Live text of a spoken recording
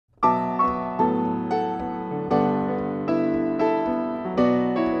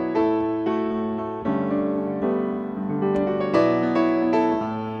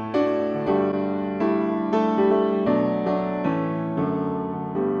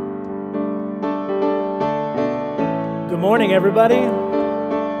Good morning, everybody.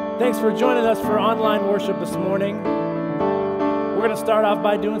 Thanks for joining us for online worship this morning. We're going to start off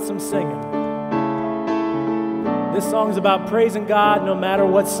by doing some singing. This song is about praising God no matter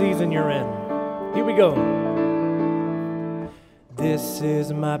what season you're in. Here we go. This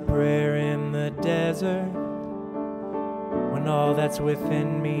is my prayer in the desert, when all that's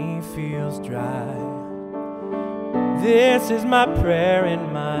within me feels dry. This is my prayer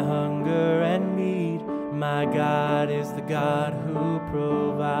in my hunger and need. My God is the God who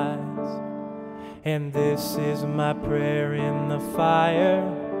provides. And this is my prayer in the fire,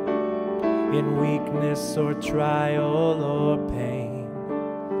 in weakness or trial or pain.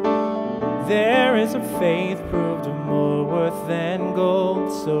 There is a faith proved more worth than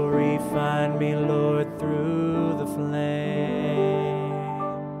gold, so refine me, Lord, through the flame.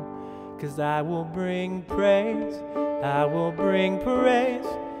 'Cause I will bring praise, I will bring praise.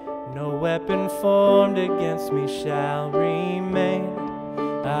 No weapon formed against me shall remain.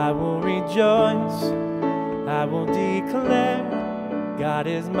 I will rejoice, I will declare, God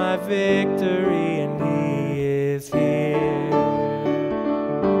is my victory and He is here.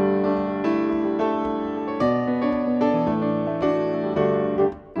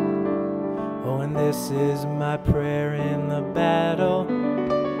 Oh, and this is my prayer in the battle,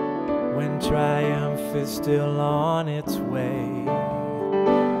 when triumph is still on its way.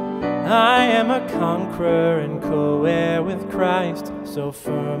 I am a conqueror and co-heir with Christ, so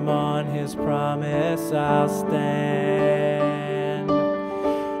firm on His promise I'll stand.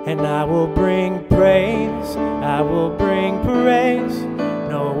 And I will bring praise, I will bring praise.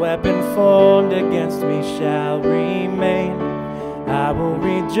 No weapon formed against me shall remain. I will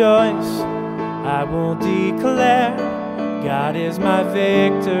rejoice, I will declare, God is my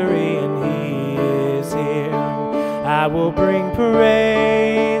victory and He is here. I will bring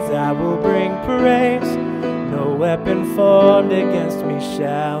praise, I will bring praise. No weapon formed against me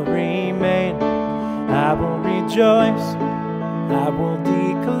shall remain. I will rejoice, I will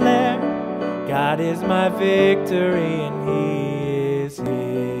declare, God is my victory and He is here.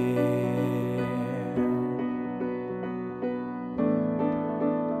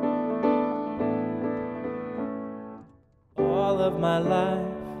 All of my life,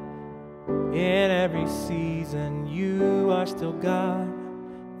 in every season, you are still God.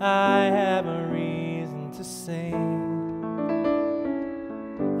 I have a reason to sing.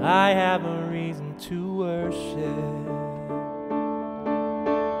 I have a reason to worship.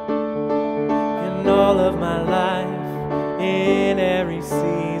 In all of my life, in every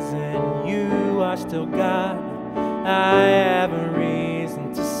season, you are still God. I have a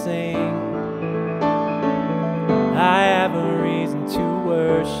reason to sing. I have a reason to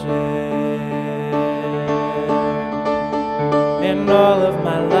worship. In all of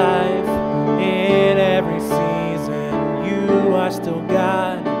my life, in every season, you are still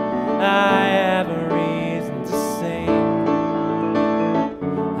God. I have a reason to sing.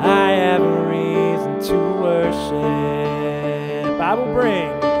 I have a reason to worship. I will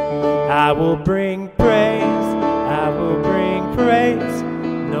bring praise, I will bring praise.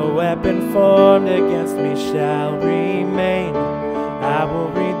 No weapon formed against me shall remain. I will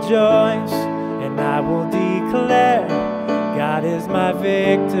rejoice and I will declare, God is my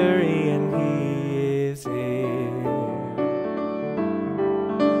victory and He is here.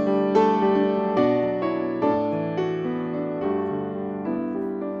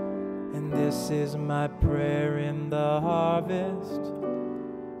 And this is my prayer in the harvest,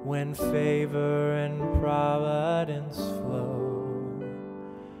 when favor and providence flow.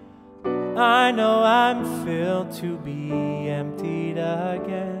 I know I'm filled to be emptied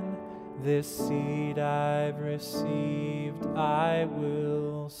again. This seed I've received, I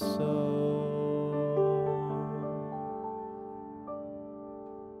will sow.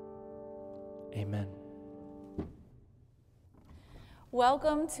 Amen.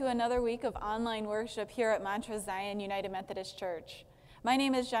 Welcome to another week of online worship here at Montrose Zion United Methodist Church. My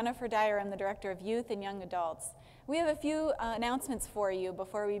name is Jennifer Dyer. I'm the Director of Youth and Young Adults. We have a few announcements for you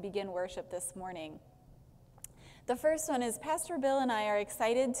before we begin worship this morning. The first one is Pastor Bill and I are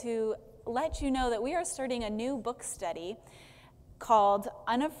excited to let you know that we are starting a new book study called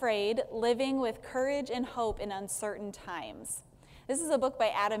Unafraid, Living with Courage and Hope in Uncertain Times. This is a book by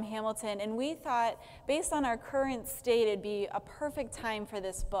Adam Hamilton, and we thought, based on our current state, it'd be a perfect time for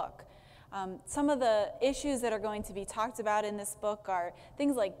this book. Some of the issues that are going to be talked about in this book are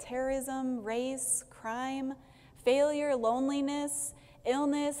things like terrorism, race, crime, failure, loneliness,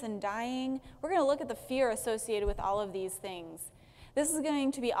 illness, and dying. We're going to look at the fear associated with all of these things. This is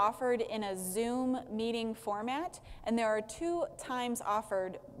going to be offered in a Zoom meeting format, and there are 2 times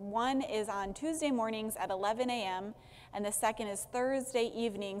offered. One is on Tuesday mornings at 11 a.m., and the second is Thursday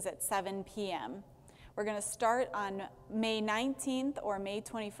evenings at 7 p.m. We're going to start on May 19th or May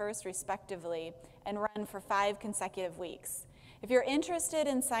 21st, respectively, and run for 5 consecutive weeks. If you're interested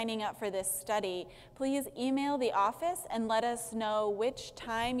in signing up for this study, please email the office and let us know which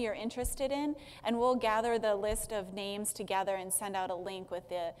time you're interested in, and we'll gather the list of names together and send out a link with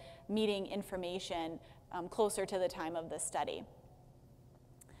the meeting information closer to the time of the study.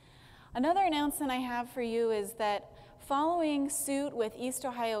 Another announcement I have for you is that following suit with East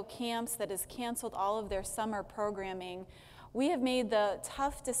Ohio Camps that has canceled all of their summer programming, we have made the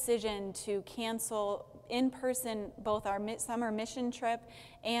tough decision to cancel in person both our summer mission trip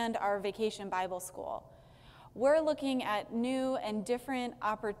and our vacation Bible school. We're looking at new and different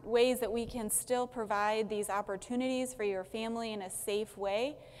ways that we can still provide these opportunities for your family in a safe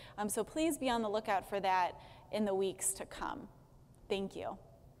way. So please be on the lookout for that in the weeks to come. Thank you.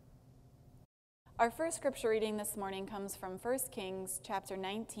 Our first scripture reading this morning comes from 1 Kings chapter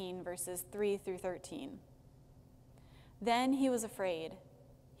 19, verses 3 through 13. Then he was afraid.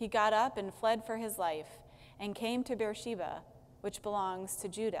 He got up and fled for his life and came to Beersheba, which belongs to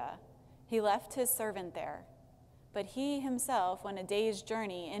Judah. He left his servant there. But he himself went a day's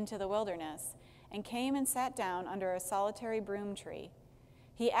journey into the wilderness and came and sat down under a solitary broom tree.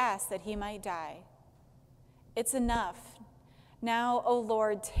 He asked that he might die. "It's enough. Now, O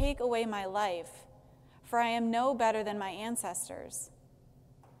Lord, take away my life, for I am no better than my ancestors."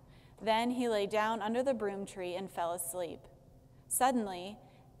 Then he lay down under the broom tree and fell asleep. Suddenly,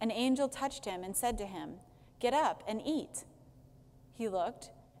 an angel touched him and said to him, "Get up and eat." He looked,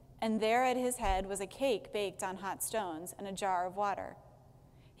 and there at his head was a cake baked on hot stones and a jar of water.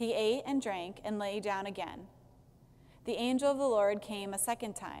 He ate and drank and lay down again. The angel of the Lord came a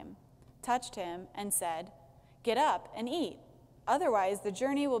second time, touched him, and said, "Get up and eat, otherwise the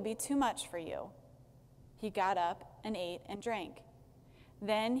journey will be too much for you." He got up and ate and drank.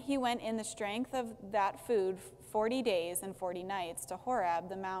 Then he went in the strength of that food 40 days and 40 nights to Horeb,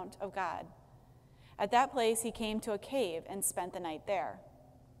 the mount of God. At that place he came to a cave and spent the night there.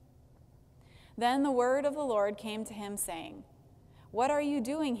 Then the word of the Lord came to him, saying, "What are you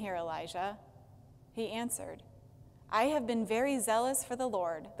doing here, Elijah?" He answered, "I have been very zealous for the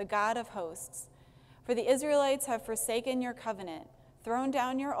Lord, the God of hosts. For the Israelites have forsaken your covenant, thrown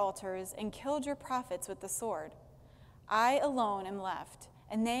down your altars, and killed your prophets with the sword. I alone am left,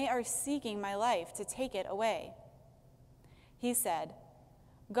 and they are seeking my life to take it away." He said,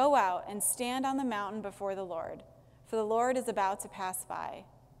 "Go out and stand on the mountain before the Lord, for the Lord is about to pass by."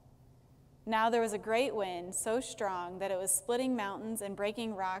 Now there was a great wind, so strong that it was splitting mountains and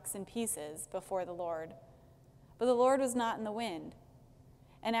breaking rocks in pieces before the Lord. But the Lord was not in the wind.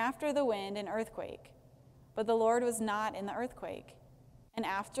 And after the wind, an earthquake. But the Lord was not in the earthquake. And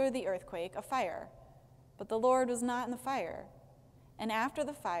after the earthquake, a fire. But the Lord was not in the fire. And after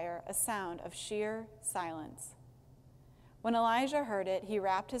the fire, a sound of sheer silence. When Elijah heard it, he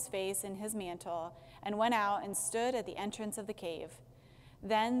wrapped his face in his mantle and went out and stood at the entrance of the cave.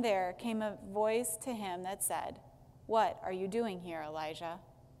 Then there came a voice to him that said, "What are you doing here, Elijah?"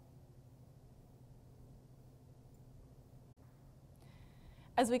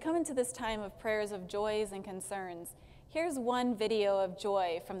 As we come into this time of prayers of joys and concerns, here's one video of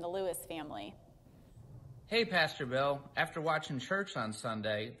joy from the Lewis family. Hey, Pastor Bill. After watching church on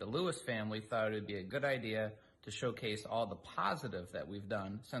Sunday, the Lewis family thought it would be a good idea to showcase all the positive that we've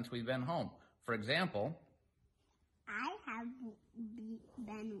done since we've been home. For example, I have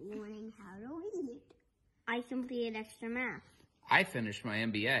been learning how to read. I completed extra math. I finished my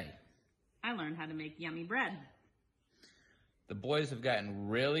MBA. I learned how to make yummy bread. The boys have gotten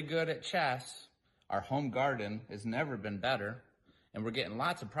really good at chess. Our home garden has never been better, and we're getting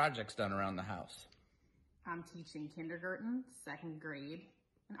lots of projects done around the house. I'm teaching kindergarten, second grade,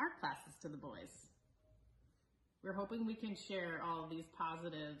 and art classes to the boys. We're hoping we can share all of these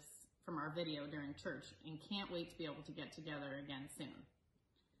positives from our video during church and can't wait to be able to get together again soon.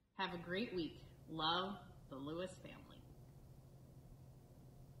 Have a great week. Love, the Lewis family.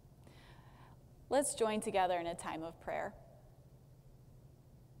 Let's join together in a time of prayer.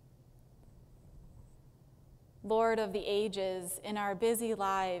 Lord of the ages, in our busy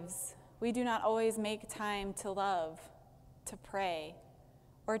lives, we do not always make time to love, to pray,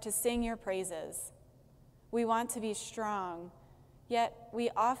 or to sing your praises. We want to be strong, yet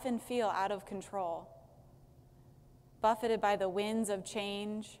we often feel out of control. Buffeted by the winds of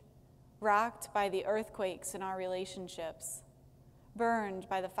change, rocked by the earthquakes in our relationships, burned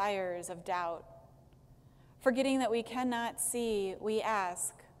by the fires of doubt. Forgetting that we cannot see, we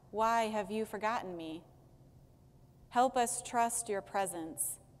ask, why have you forgotten me? Help us trust your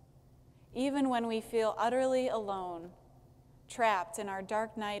presence, even when we feel utterly alone, trapped in our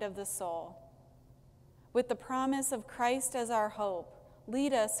dark night of the soul. With the promise of Christ as our hope,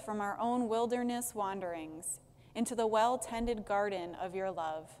 lead us from our own wilderness wanderings into the well-tended garden of your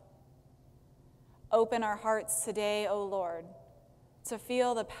love. Open our hearts today, O Lord, to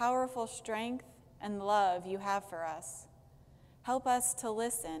feel the powerful strength and love you have for us. Help us to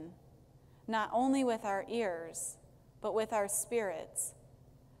listen, not only with our ears, but with our spirits,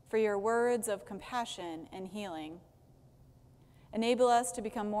 for your words of compassion and healing. Enable us to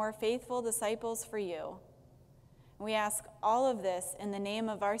become more faithful disciples for you. We ask all of this in the name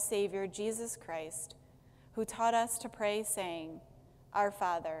of our Savior, Jesus Christ, who taught us to pray, saying, Our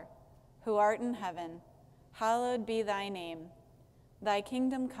Father, who art in heaven, hallowed be thy name. Thy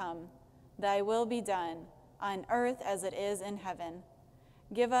kingdom come, thy will be done, on earth as it is in heaven.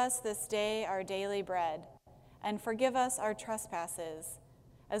 Give us this day our daily bread, and forgive us our trespasses,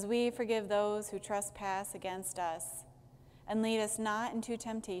 as we forgive those who trespass against us. And lead us not into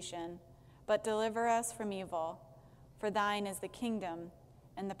temptation, but deliver us from evil. For thine is the kingdom,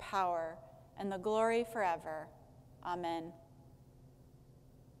 and the power, and the glory forever. Amen.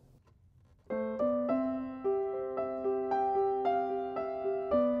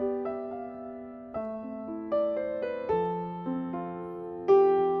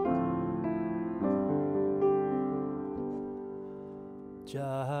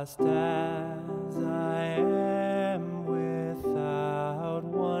 Just as I am without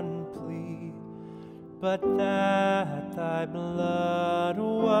one plea, but that thy blood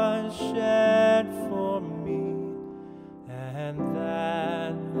was shed for me, and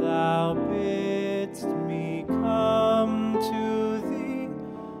that thou bidst me come to thee,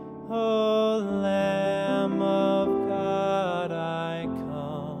 O Lamb of God, I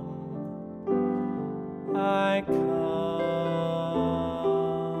come, I come.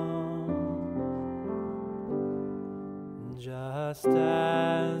 Just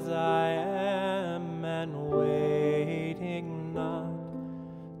as I am and waiting not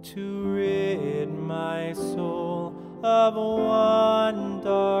to rid my soul of one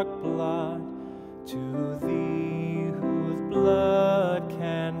dark blot, to thee whose blood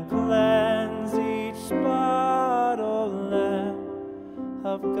can cleanse each spot, O Lamb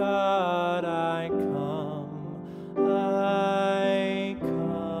of God, I come, I come.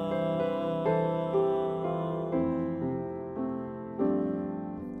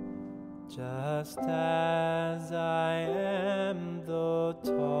 Just as I am, though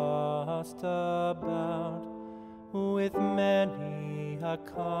tossed about with many a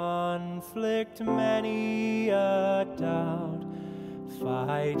conflict, many a doubt,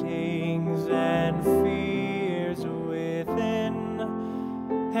 fightings and fears within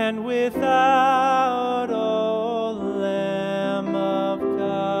and without, O Lamb of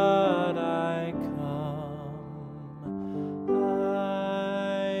God, I come,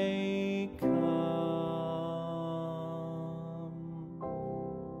 I come.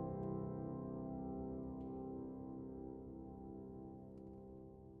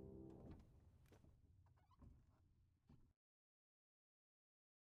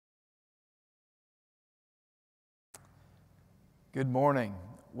 Good morning.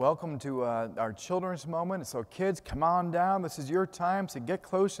 Welcome to our children's moment. So kids, come on down. This is your time, so get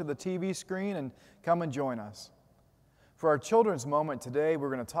close to the TV screen and come and join us. For our children's moment today, we're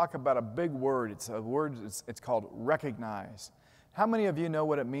going to talk about a big word. It's a word, it's called recognize. How many of you know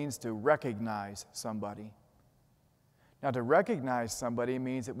what it means to recognize somebody? Now, to recognize somebody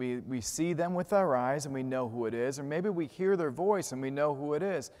means that we see them with our eyes and we know who it is, or maybe we hear their voice and we know who it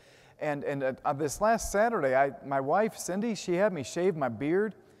is. And this last Saturday, my wife, Cindy, she had me shave my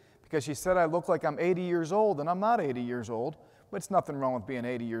beard because she said I look like I'm 80 years old, and I'm not 80 years old. But it's nothing wrong with being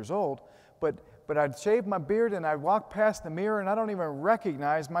 80 years old. But I'd shave my beard, and I'd walk past the mirror, and I don't even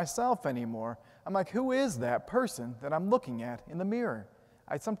recognize myself anymore. I'm like, who is that person that I'm looking at in the mirror?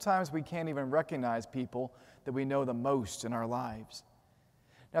 Sometimes we can't even recognize people that we know the most in our lives.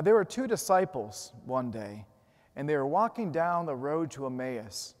 Now, there were two disciples one day, and they were walking down the road to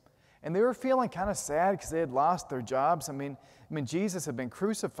Emmaus. And they were feeling kind of sad because they had lost their jobs. I mean, Jesus had been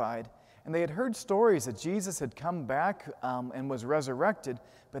crucified, and they had heard stories that Jesus had come back and was resurrected,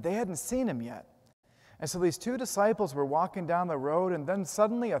 but they hadn't seen him yet. And so these two disciples were walking down the road, and then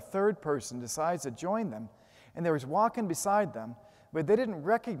suddenly a third person decides to join them. And they was walking beside them, but they didn't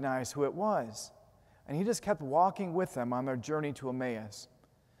recognize who it was. And he just kept walking with them on their journey to Emmaus.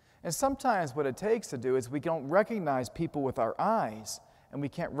 And sometimes what it takes to do is we don't recognize people with our eyes, and we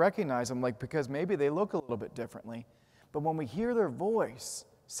can't recognize them, like, because maybe they look a little bit differently. But when we hear their voice,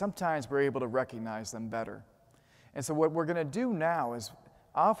 sometimes we're able to recognize them better. And so what we're going to do now is,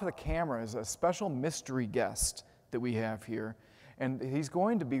 off of the camera is a special mystery guest that we have here. And he's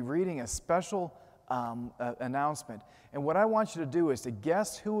going to be reading a special announcement. And what I want you to do is to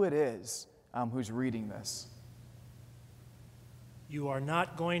guess who it is who's reading this. You are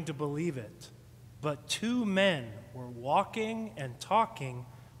not going to believe it, but 2 men were walking and talking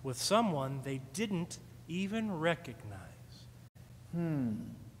with someone they didn't even recognize.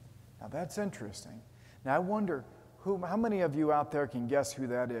 Now that's interesting. Now I wonder, how many of you out there can guess who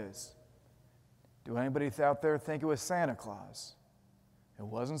that is? Do anybody out there think it was Santa Claus? It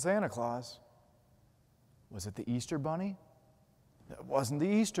wasn't Santa Claus. Was it the Easter Bunny? It wasn't the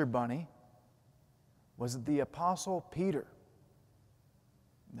Easter Bunny. Was it the Apostle Peter?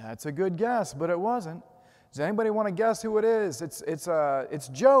 That's a good guess, but it wasn't. Does anybody want to guess who it is? It's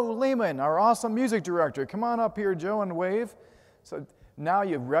Joe Lehman, our awesome music director. Come on up here, Joe, and wave. So now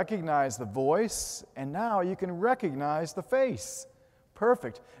you recognize the voice, and now you can recognize the face.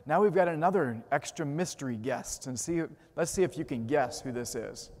 Perfect. Now we've got another extra mystery guest, and let's see if you can guess who this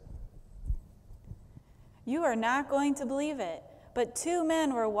is. You are not going to believe it, but 2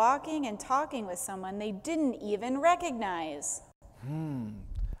 men were walking and talking with someone they didn't even recognize.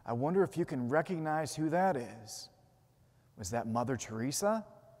 I wonder if you can recognize who that is. Was that Mother Teresa?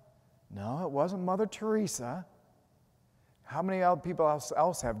 No, it wasn't Mother Teresa. How many other people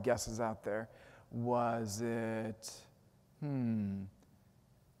else have guesses out there? Was it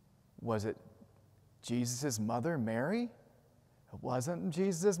Jesus' mother, Mary? It wasn't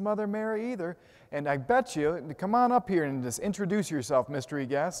Jesus' mother, Mary, either. And I bet you, come on up here and just introduce yourself, mystery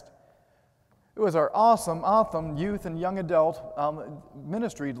guest. It was our awesome youth and young adult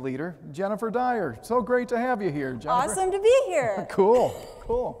ministry leader, Jennifer Dyer. So great to have you here, Jennifer. Awesome to be here.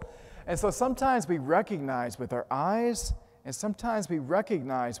 Cool. And so sometimes we recognize with our eyes, and sometimes we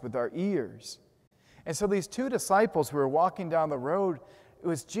recognize with our ears. And so these 2 disciples who were walking down the road, it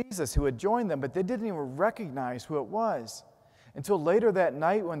was Jesus who had joined them, but they didn't even recognize who it was. Until later that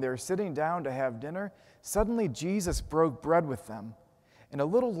night when they were sitting down to have dinner, suddenly Jesus broke bread with them. And a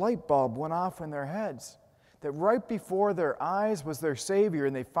little light bulb went off in their heads, that right before their eyes was their Savior,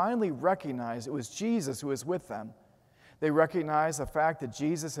 and they finally recognized it was Jesus who was with them. They recognized the fact that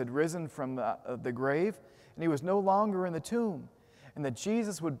Jesus had risen from the grave, and he was no longer in the tomb, and that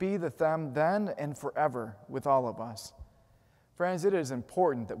Jesus would be with them then and forever with all of us. Friends, it is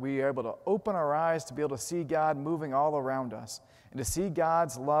important that we are able to open our eyes to be able to see God moving all around us, and to see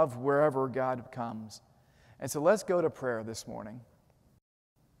God's love wherever God comes. And so let's go to prayer this morning.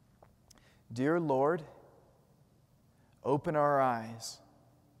 Dear Lord, open our eyes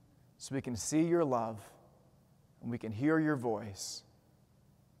so we can see your love and we can hear your voice.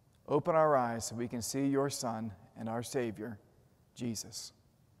 Open our eyes so we can see your Son and our Savior, Jesus.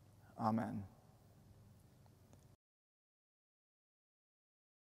 Amen.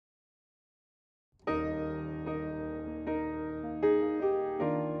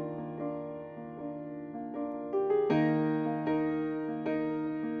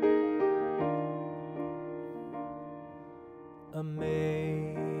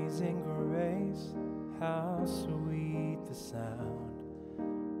 Amazing grace, how sweet the sound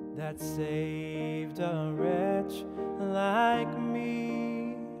that saved a wretch like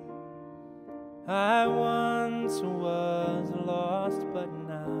me. I once was lost, but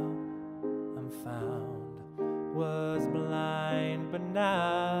now I'm found, was blind, but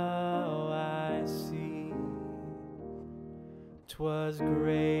now I see. 'Twas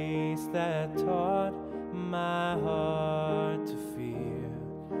grace that taught my heart to fear,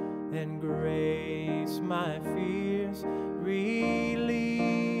 and grace my fears relieves.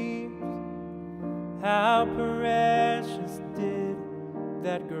 How precious did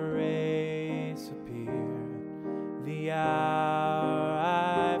that grace appear, the hour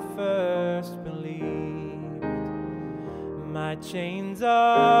I first believed. My chains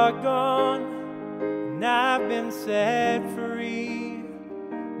are gone, and I've been set free.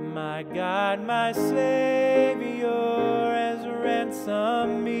 My God, my Savior has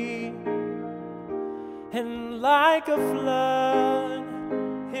ransomed me, and like a flood,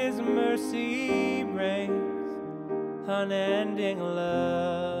 His mercy brings unending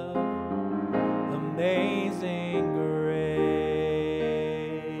love, amazing grace.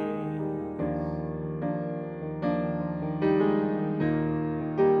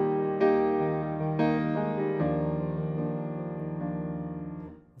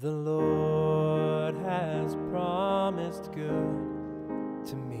 The Lord has promised good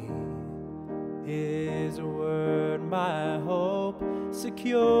to me, His word my hope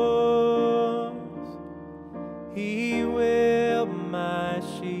secures. He will my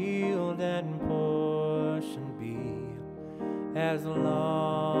shield and portion be, as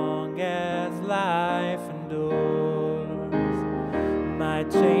long as life endures. My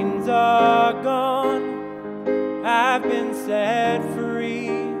chains are gone, I've been set free.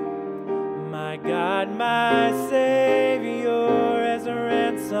 My God, my Savior has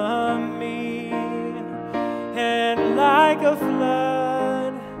ransomed me. And like a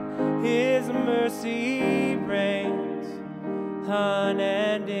flood, His mercy reigns,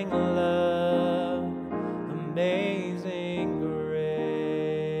 unending love, amazing grace.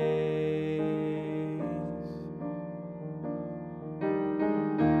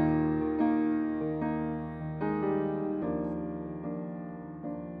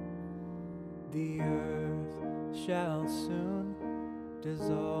 The earth shall soon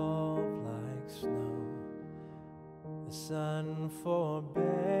dissolve like snow, the sun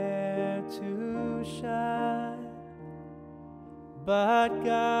forbear to shine, but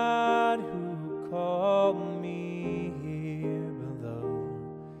God who called me here below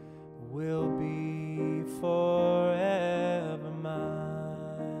will be forever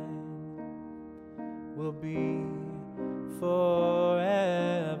mine, will be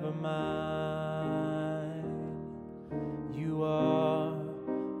forever mine. You are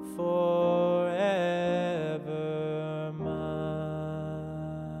forever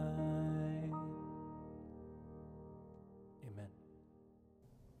mine. Amen.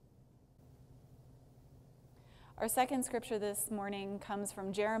 Our second scripture this morning comes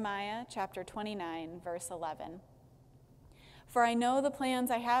from Jeremiah chapter 29, verse 11. For I know the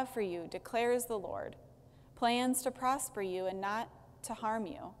plans I have for you, declares the Lord, plans to prosper you and not to harm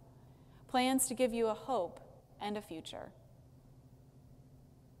you, plans to give you a hope and a future.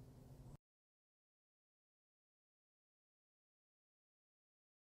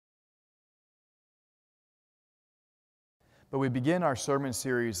 But we begin our sermon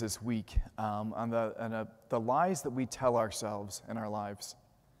series this week on the lies that we tell ourselves in our lives.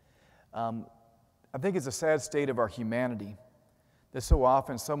 I think it's a sad state of our humanity that so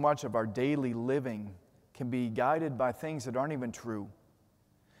often so much of our daily living can be guided by things that aren't even true.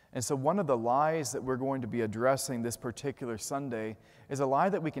 And so one of the lies that we're going to be addressing this particular Sunday is a lie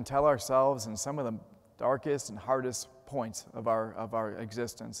that we can tell ourselves in some of the darkest and hardest points of our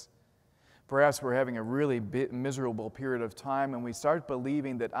existence. Perhaps we're having a really miserable period of time and we start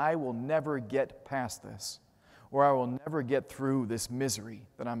believing that I will never get past this, or I will never get through this misery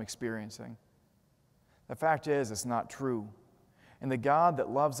that I'm experiencing. The fact is, it's not true. And the God that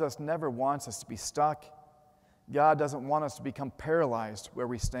loves us never wants us to be stuck. God doesn't want us to become paralyzed where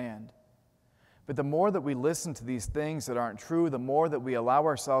we stand. But the more that we listen to these things that aren't true, the more that we allow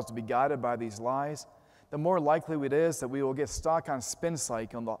ourselves to be guided by these lies, the more likely it is that we will get stuck on spin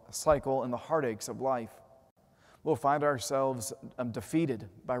cycle and the heartaches of life. We'll find ourselves defeated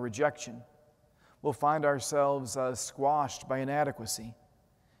by rejection. We'll find ourselves squashed by inadequacy.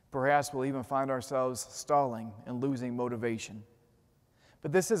 Perhaps we'll even find ourselves stalling and losing motivation.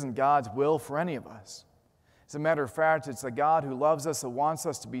 But this isn't God's will for any of us. As a matter of fact, it's the God who loves us, that wants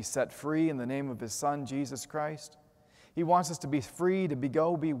us to be set free in the name of His Son, Jesus Christ. He wants us to be free to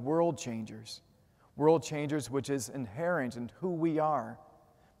go be world changers. World changers, which is inherent in who we are,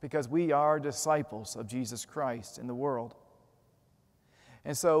 because we are disciples of Jesus Christ in the world.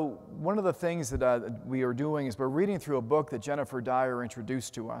 And so one of the things that we are doing is we're reading through a book that Jennifer Dyer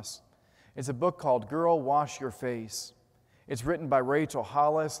introduced to us. It's a book called Girl, Wash Your Face. It's written by Rachel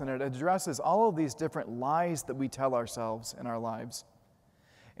Hollis, and it addresses all of these different lies that we tell ourselves in our lives.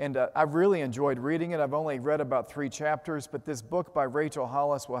 And I've really enjoyed reading it. I've only read about 3 chapters, but this book by Rachel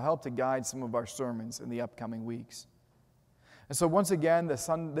Hollis will help to guide some of our sermons in the upcoming weeks. And so once again,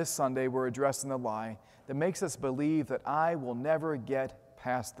 this Sunday, we're addressing the lie that makes us believe that I will never get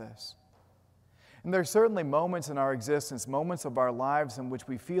past this. And there are certainly moments in our existence, moments of our lives in which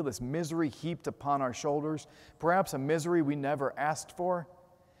we feel this misery heaped upon our shoulders, perhaps a misery we never asked for.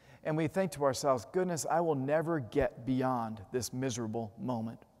 And we think to ourselves, goodness, I will never get beyond this miserable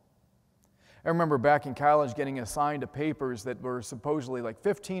moment. I remember back in college getting assigned to papers that were supposedly like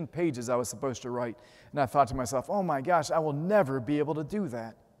 15 pages I was supposed to write. And I thought to myself, oh my gosh, I will never be able to do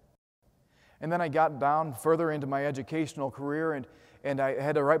that. And then I got down further into my educational career and I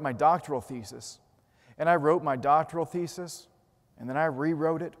had to write my doctoral thesis. And I wrote my doctoral thesis, and then I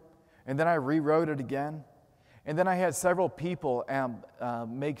rewrote it, and then I rewrote it again. And then I had several people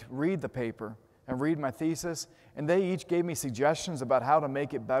read the paper and read my thesis, and they each gave me suggestions about how to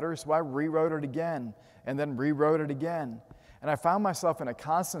make it better, so I rewrote it again, and then rewrote it again. And I found myself in a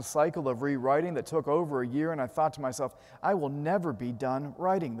constant cycle of rewriting that took over a year, and I thought to myself, I will never be done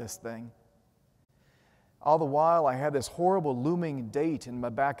writing this thing. All the while, I had this horrible looming date in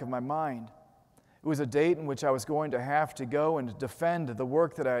the back of my mind. It was a date in which I was going to have to go and defend the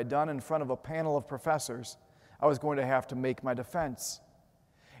work that I had done in front of a panel of professors. I was going to have to make my defense.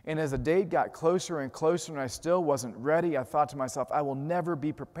 And as the date got closer and closer and I still wasn't ready, I thought to myself, I will never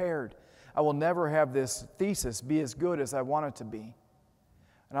be prepared. I will never have this thesis be as good as I want it to be.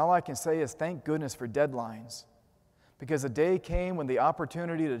 And all I can say is thank goodness for deadlines. Because the day came when the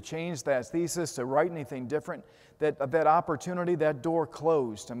opportunity to change that thesis, to write anything different, that opportunity, that door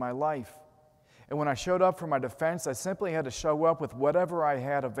closed in my life. And when I showed up for my defense, I simply had to show up with whatever I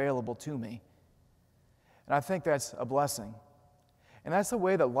had available to me. And I think that's a blessing. And that's the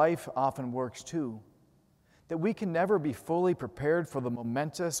way that life often works too. That we can never be fully prepared for the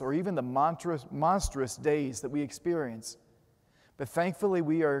momentous or even the monstrous days that we experience. But thankfully,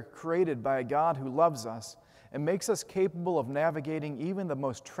 we are created by a God who loves us and makes us capable of navigating even the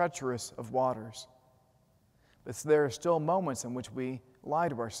most treacherous of waters. But there are still moments in which we lie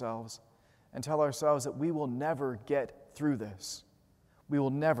to ourselves and tell ourselves that we will never get through this. We will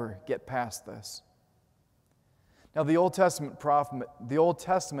never get past this. Now, the Old Testament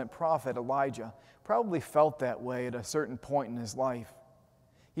prophet Elijah probably felt that way at a certain point in his life.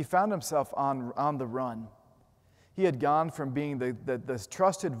 He found himself on the run. He had gone from being the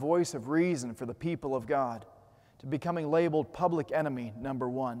trusted voice of reason for the people of God to becoming labeled public enemy number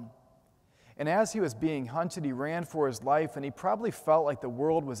one. And as he was being hunted, he ran for his life, and he probably felt like the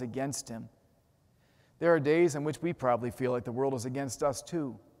world was against him. There are days in which we probably feel like the world is against us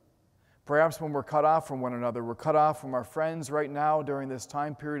too. Perhaps when we're cut off from one another, we're cut off from our friends right now during this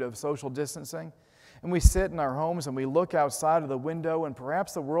time period of social distancing, and we sit in our homes and we look outside of the window, and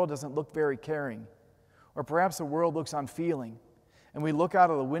perhaps the world doesn't look very caring, or perhaps the world looks unfeeling, and we look out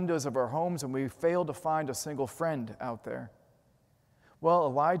of the windows of our homes and we fail to find a single friend out there. Well,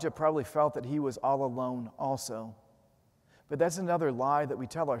 Elijah probably felt that he was all alone also. But that's another lie that we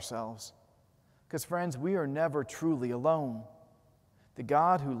tell ourselves. Because friends, we are never truly alone. The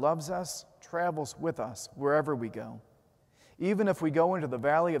God who loves us travels with us wherever we go. Even if we go into the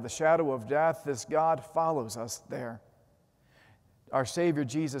valley of the shadow of death, this God follows us there. Our Savior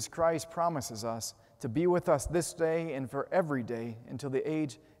Jesus Christ promises us to be with us this day and for every day until the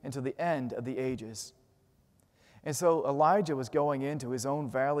end of the ages. And so Elijah was going into his own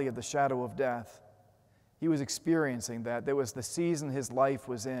valley of the shadow of death. He was experiencing that. There was the season his life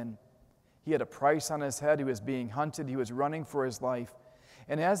was in. He had a price on his head. He was being hunted. He was running for his life.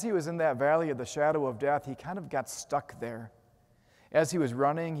 And as he was in that valley of the shadow of death, he kind of got stuck there. As he was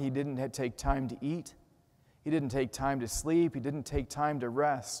running, he didn't take time to eat. He didn't take time to sleep. He didn't take time to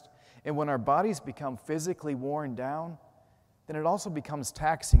rest. And when our bodies become physically worn down, then it also becomes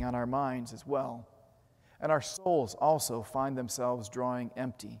taxing on our minds as well. And our souls also find themselves drawing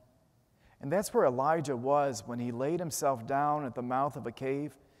empty. And that's where Elijah was when he laid himself down at the mouth of a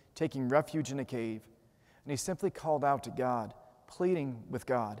cave, taking refuge in a cave. And he simply called out to God, pleading with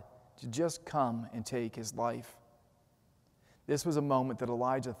God to just come and take his life. This was a moment that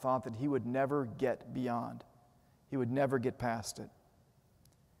Elijah thought that he would never get beyond. He would never get past it.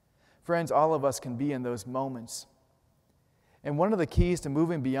 Friends, all of us can be in those moments. And one of the keys to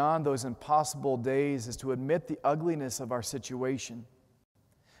moving beyond those impossible days is to admit the ugliness of our situation.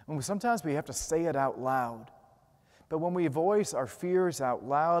 And sometimes we have to say it out loud. But when we voice our fears out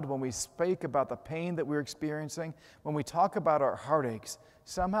loud, when we speak about the pain that we're experiencing, when we talk about our heartaches,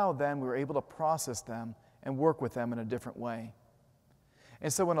 somehow then we're able to process them and work with them in a different way.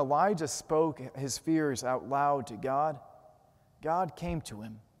 And so when Elijah spoke his fears out loud to God, God came to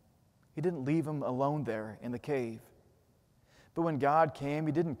him. He didn't leave him alone there in the cave. But when God came,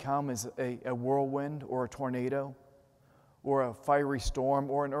 he didn't come as a whirlwind or a tornado or a fiery storm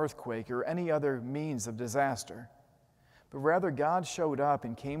or an earthquake or any other means of disaster. But rather, God showed up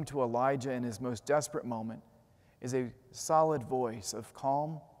and came to Elijah in his most desperate moment as a solid voice of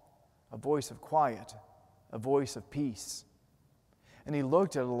calm, a voice of quiet, a voice of peace. And he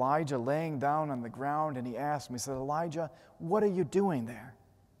looked at Elijah laying down on the ground and he asked him, he said, Elijah, what are you doing there?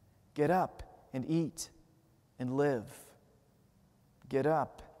 Get up and eat and live. Get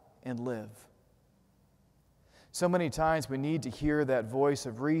up and live. So many times we need to hear that voice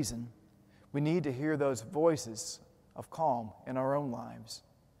of reason. We need to hear those voices of calm in our own lives.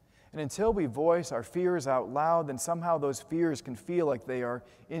 And until we voice our fears out loud, then somehow those fears can feel like they are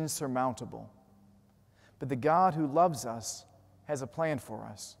insurmountable. But the God who loves us has a plan for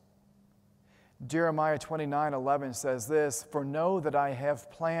us. Jeremiah 29:11 says this, "For know that I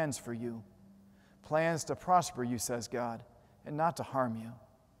have plans for you, plans to prosper you, says God, and not to harm you.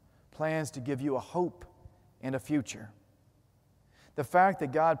 Plans to give you a hope and a future. The fact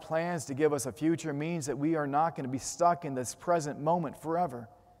that God plans to give us a future means that we are not going to be stuck in this present moment forever,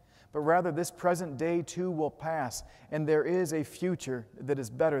 but rather this present day too will pass, and there is a future that is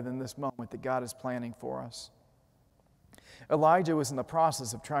better than this moment that God is planning for us. Elijah was in the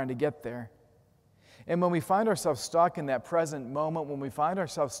process of trying to get there. And when we find ourselves stuck in that present moment, when we find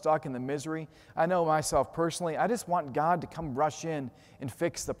ourselves stuck in the misery, I know myself personally, I just want God to come rush in and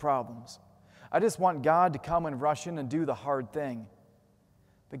fix the problems. I just want God to come and rush in and do the hard thing.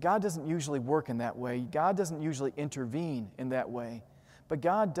 But God doesn't usually work in that way. God doesn't usually intervene in that way. But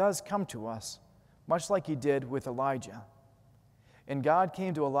God does come to us, much like He did with Elijah. And God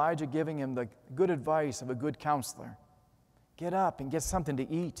came to Elijah giving him the good advice of a good counselor. Get up and get something to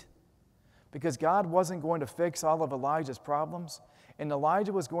eat. Because God wasn't going to fix all of Elijah's problems, and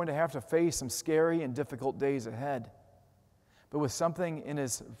Elijah was going to have to face some scary and difficult days ahead. But with some food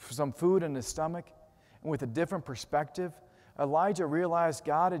in his stomach, and with a different perspective, Elijah realized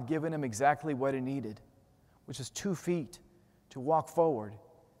God had given him exactly what he needed, which is 2 feet to walk forward,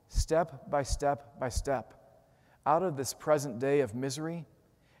 step by step by step, out of this present day of misery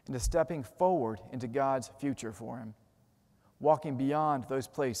into stepping forward into God's future for him, walking beyond those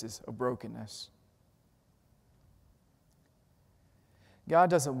places of brokenness. God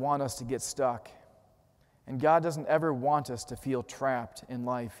doesn't want us to get stuck, and God doesn't ever want us to feel trapped in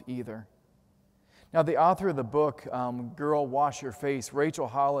life either. Now, the author of the book, Girl, Wash Your Face, Rachel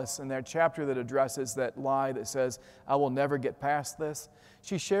Hollis, in that chapter that addresses that lie that says, I will never get past this,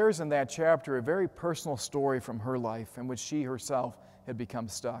 she shares in that chapter a very personal story from her life in which she herself had become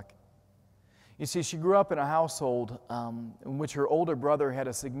stuck. You see, she grew up in a household in which her older brother had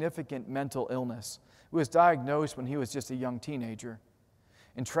a significant mental illness. It was diagnosed when he was just a young teenager.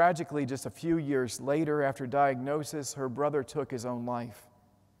 And tragically, just a few years later, after diagnosis, her brother took his own life.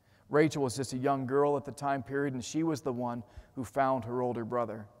 Rachel was just a young girl at the time period, and she was the one who found her older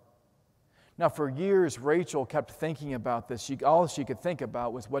brother. Now, for years, Rachel kept thinking about this. All she could think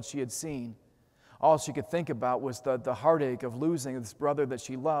about was what she had seen. All she could think about was the heartache of losing this brother that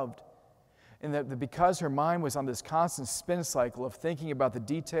she loved. And that because her mind was on this constant spin cycle of thinking about the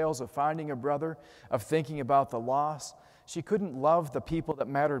details of finding a brother, of thinking about the loss, she couldn't love the people that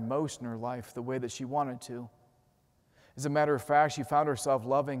mattered most in her life the way that she wanted to. As a matter of fact, she found herself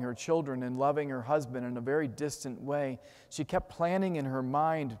loving her children and loving her husband in a very distant way. She kept planning in her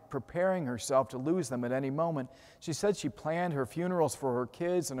mind, preparing herself to lose them at any moment. She said she planned her funerals for her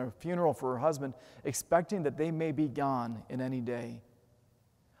kids and her funeral for her husband, expecting that they may be gone in any day.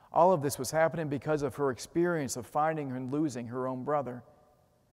 All of this was happening because of her experience of finding and losing her own brother.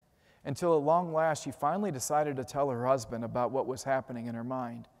 Until at long last, she finally decided to tell her husband about what was happening in her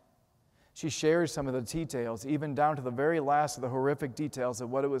mind. She shares some of the details, even down to the very last of the horrific details of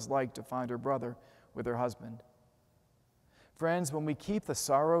what it was like to find her brother with her husband. Friends, when we keep the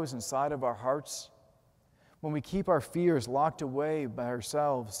sorrows inside of our hearts, when we keep our fears locked away by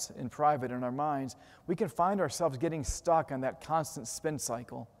ourselves in private in our minds, we can find ourselves getting stuck on that constant spin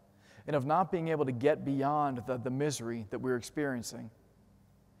cycle and of not being able to get beyond the misery that we're experiencing.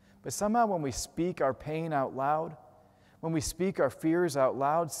 But somehow when we speak our pain out loud, when we speak our fears out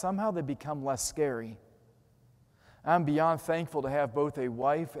loud, somehow they become less scary. I'm beyond thankful to have both a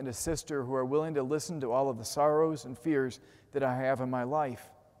wife and a sister who are willing to listen to all of the sorrows and fears that I have in my life.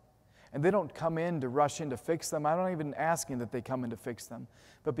 And they don't come in to rush in to fix them. I'm not even asking that they come in to fix them.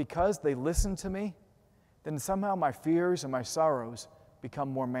 But because they listen to me, then somehow my fears and my sorrows become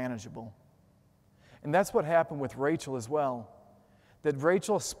more manageable. And that's what happened with Rachel as well. That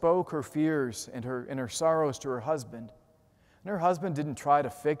Rachel spoke her fears and her sorrows to her husband. And her husband didn't try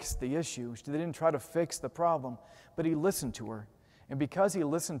to fix the issue. They didn't try to fix the problem, but he listened to her. And because he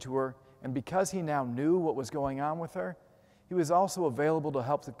listened to her, and because he now knew what was going on with her, he was also available to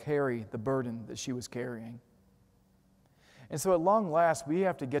help to carry the burden that she was carrying. And so at long last, we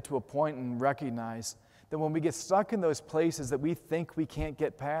have to get to a point and recognize that when we get stuck in those places that we think we can't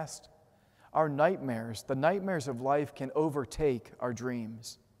get past, our nightmares, the nightmares of life, can overtake our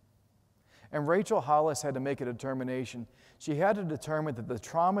dreams. And Rachel Hollis had to make a determination. She had to determine that the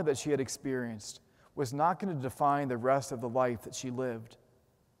trauma that she had experienced was not going to define the rest of the life that she lived.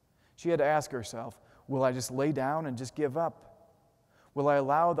 She had to ask herself, will I just lay down and just give up? Will I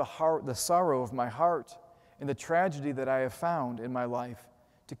allow the sorrow of my heart and the tragedy that I have found in my life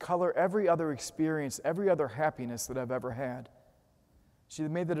to color every other experience, every other happiness that I've ever had? She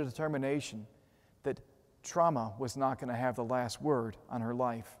made the determination that trauma was not going to have the last word on her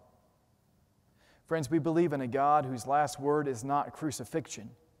life. Friends, we believe in a God whose last word is not crucifixion.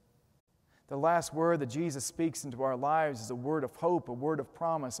 The last word that Jesus speaks into our lives is a word of hope, a word of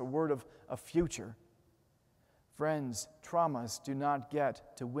promise, a word of future. Friends, traumas do not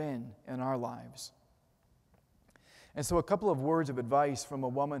get to win in our lives. And so a couple of words of advice from a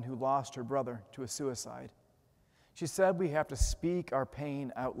woman who lost her brother to a suicide. She said we have to speak our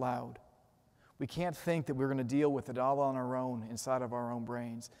pain out loud. We can't think that we're going to deal with it all on our own inside of our own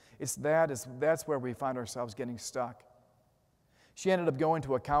brains. That's where we find ourselves getting stuck. She ended up going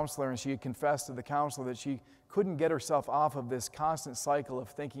to a counselor, and she had confessed to the counselor that she couldn't get herself off of this constant cycle of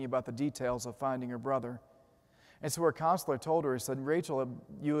thinking about the details of finding her brother. And so her counselor told her, he said, Rachel,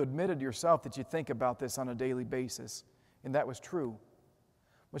 you admitted yourself that you think about this on a daily basis. And that was true.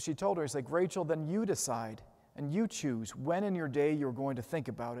 But she told her, it's like, Rachel, then you decide and you choose when in your day you're going to think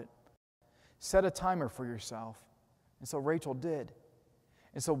about it. Set a timer for yourself. And so Rachel did.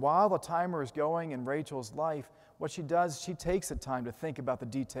 And so while the timer is going in Rachel's life, what she does, she takes the time to think about the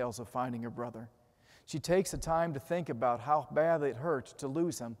details of finding her brother. She takes the time to think about how badly it hurt to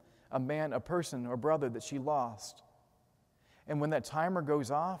lose him, a man, a person, or brother that she lost. And when that timer goes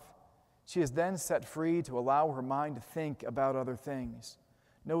off, she is then set free to allow her mind to think about other things,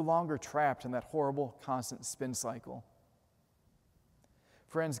 no longer trapped in that horrible, constant spin cycle.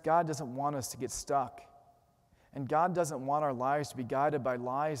 Friends, God doesn't want us to get stuck. And God doesn't want our lives to be guided by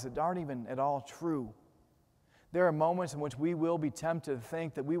lies that aren't even at all true. There are moments in which we will be tempted to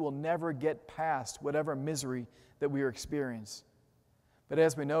think that we will never get past whatever misery that we experience. But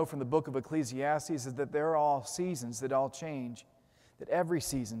as we know from the book of Ecclesiastes, is that there are all seasons that all change, that every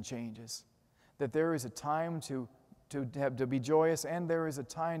season changes, that there is a time to be joyous and there is a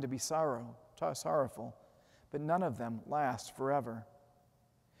time to be sorrowful, but none of them last forever.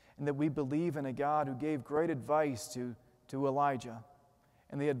 And that we believe in a God who gave great advice to Elijah.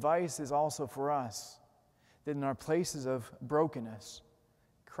 And the advice is also for us, that in our places of brokenness,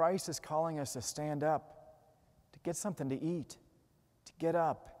 Christ is calling us to stand up, to get something to eat, to get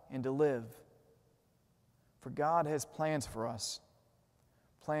up and to live. For God has plans for us,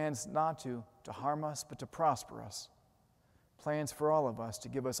 plans not to harm us, but to prosper us, plans for all of us to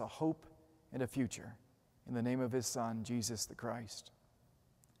give us a hope and a future. In the name of His Son, Jesus the Christ.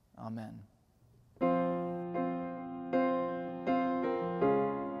 Amen.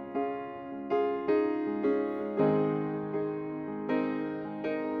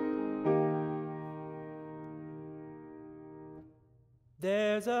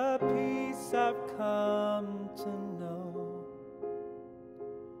 There's a peace I've come to know,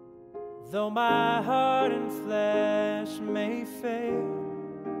 though my heart and flesh may fail.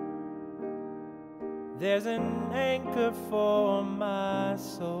 There's an anchor for my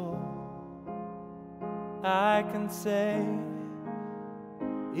soul. I can say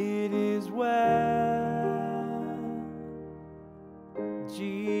it is well.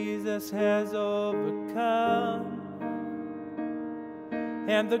 Jesus has overcome,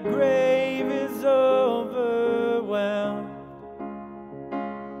 and the grave is overwhelmed.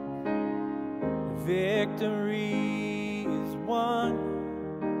 Victory is won,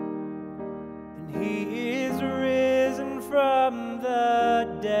 and He is risen from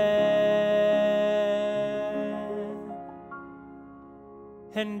the dead.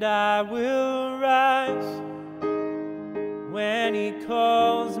 And I will rise when He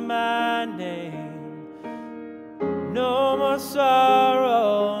calls my name. No more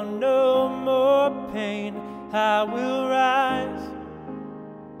sorrow, no more pain. I will rise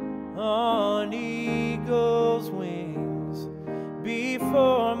on eagle's wings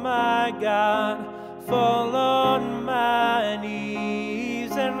before my God, fall on my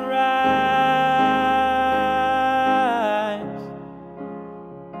knees and rise.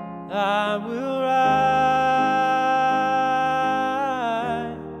 I will rise.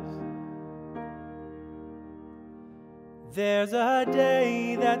 There's a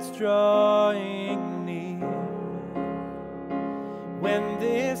day that's drawing near, when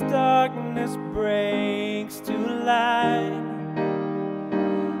this darkness breaks to light,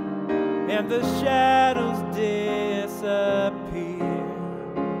 and the shadows disappear,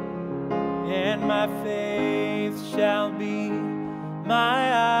 and my faith shall be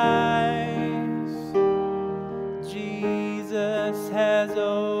my eyes. Jesus has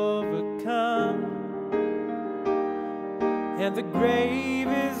overcome, and the grave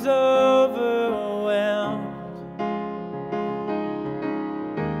is overwhelmed.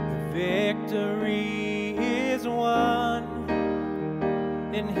 Victory is won,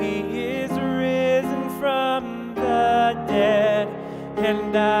 and He is risen from the dead.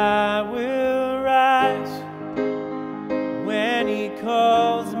 And I will rise when He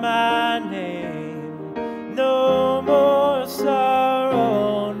calls my name. No more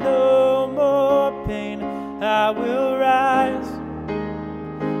sorrow, no more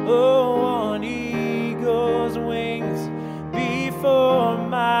Oh, on eagle's wings before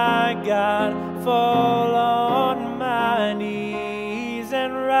my God, fall on my knees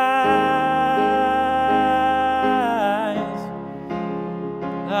and rise.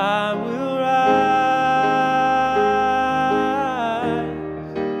 I will rise.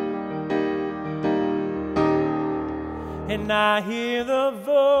 And I hear the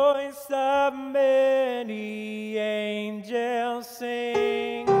voice of many angels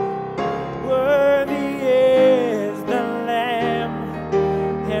sing, worthy is the Lamb.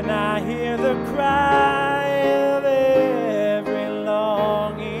 And I hear the cry of every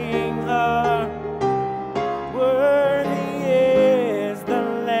longing heart, worthy is the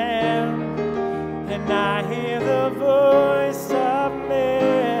Lamb. And I hear the voice of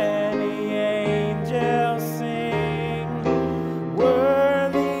many angels sing,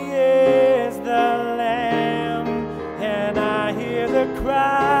 worthy is the Lamb. And I hear the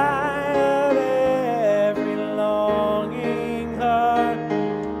cry of every longing heart,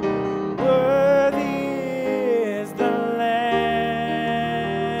 worthy is the Lamb,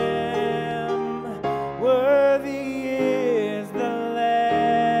 worthy is the Lamb.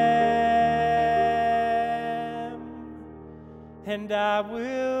 And I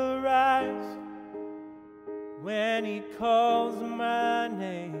will rise when He calls my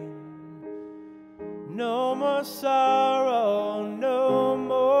name. No more sorrow, no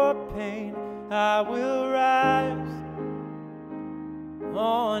more pain. I will rise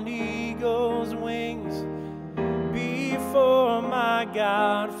on eagle's wings before my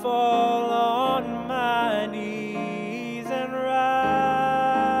God, fall on my knees and rise.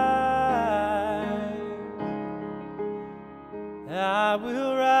 I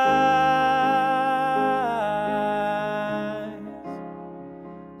will rise.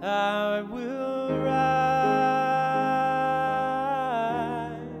 I will rise.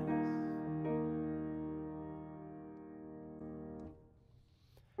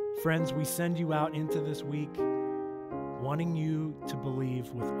 Friends, we send you out into this week wanting you to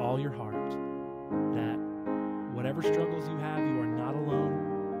believe with all your heart that whatever struggles you have, you are not alone.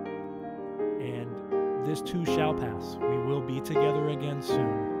 And this too shall pass. We will be together again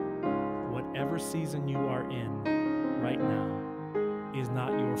soon. Whatever season you are in right now is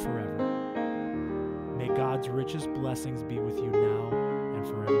not your forever. May God's richest blessings be with you now and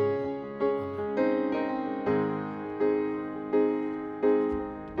forevermore.